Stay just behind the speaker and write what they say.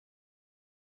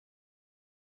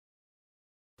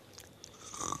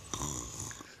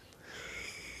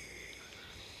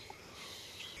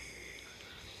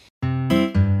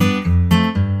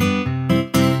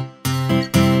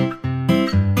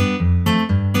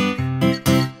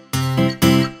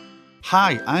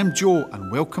Hi, I'm Joe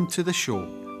and welcome to the show.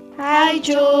 Hi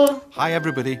Joe. Hi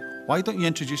everybody. Why don't you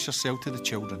introduce yourself to the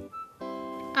children?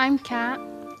 I'm Kat.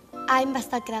 I'm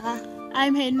Mr. Gregor.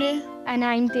 I'm Henry. And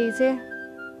I'm Daisy.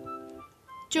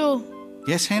 Joe.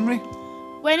 Yes, Henry?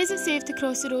 When is it safe to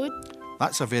cross the road?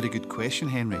 That's a very good question,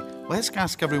 Henry. Let's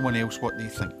ask everyone else what they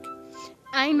think.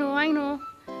 I know.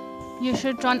 You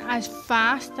should run as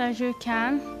fast as you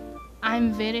can.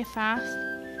 I'm very fast.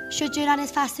 Should you run as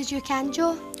fast as you can,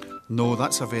 Joe? No,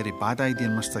 that's a very bad idea,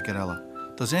 Mr. Gorilla.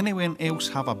 Does anyone else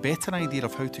have a better idea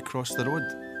of how to cross the road?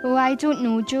 Oh, I don't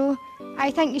know, Joe. I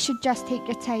think you should just take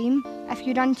your time. If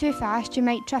you run too fast, you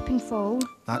might trip and fall.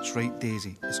 That's right,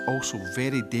 Daisy. It's also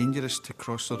very dangerous to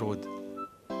cross the road.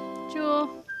 Joe.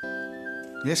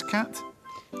 Yes, Kat?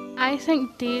 I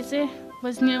think Daisy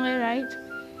was nearly right.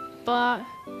 But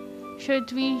should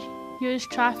we use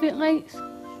traffic lights?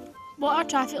 What are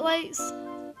traffic lights?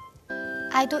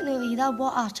 I don't know either.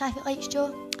 What are traffic lights,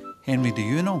 Joe? Henry, do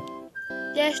you know?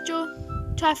 Yes, Joe.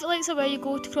 Traffic lights are where you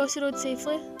go to cross the road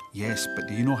safely. Yes, but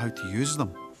do you know how to use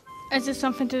them? Is it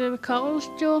something to do with colours,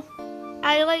 Joe?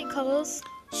 I like colours.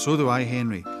 So do I,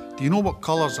 Henry. Do you know what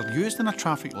colours are used in a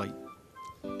traffic light?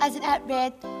 Isn't it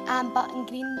red, amber and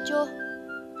green, Joe?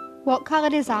 What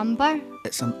colour is amber?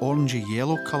 It's an orangey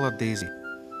yellow colour, Daisy.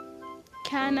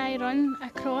 Can I run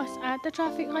across at the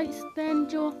traffic lights then,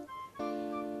 Joe?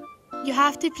 You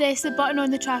have to press the button on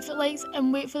the traffic lights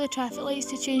and wait for the traffic lights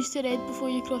to change to red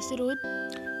before you cross the road.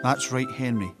 That's right,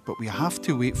 Henry, but we have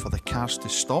to wait for the cars to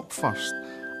stop first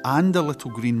and the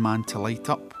little green man to light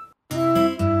up.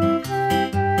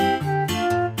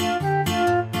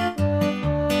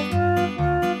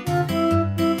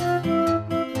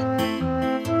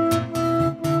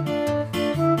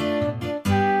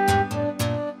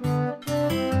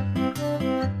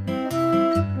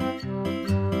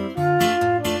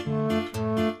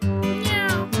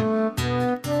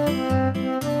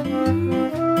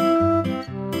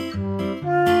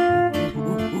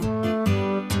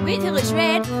 Wait till it's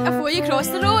red before you cross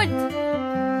the road.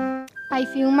 I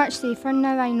feel much safer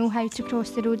now I know how to cross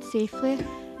the road safely.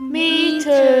 Me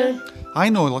too. I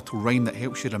know a little rhyme that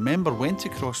helps you remember when to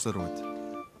cross the road.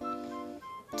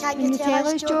 Can you tell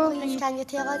us, Joe, please? Can you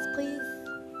tell us, please?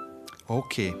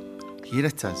 OK, here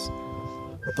it is.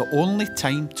 The only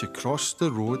time to cross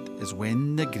the road is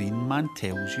when the green man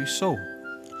tells you so.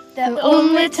 The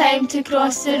only time to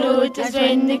cross the road is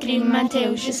when the green man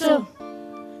tells you so.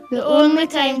 The only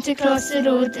time to cross the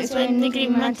road is when the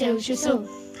green man tells you so.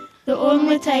 The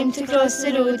only time to cross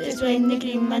the road is when the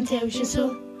green man tells you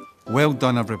so. Well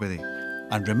done, everybody.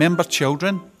 And remember,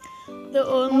 children, the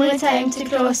only time to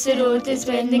cross the road is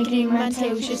when the green man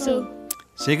tells you so.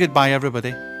 Say goodbye,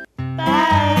 everybody.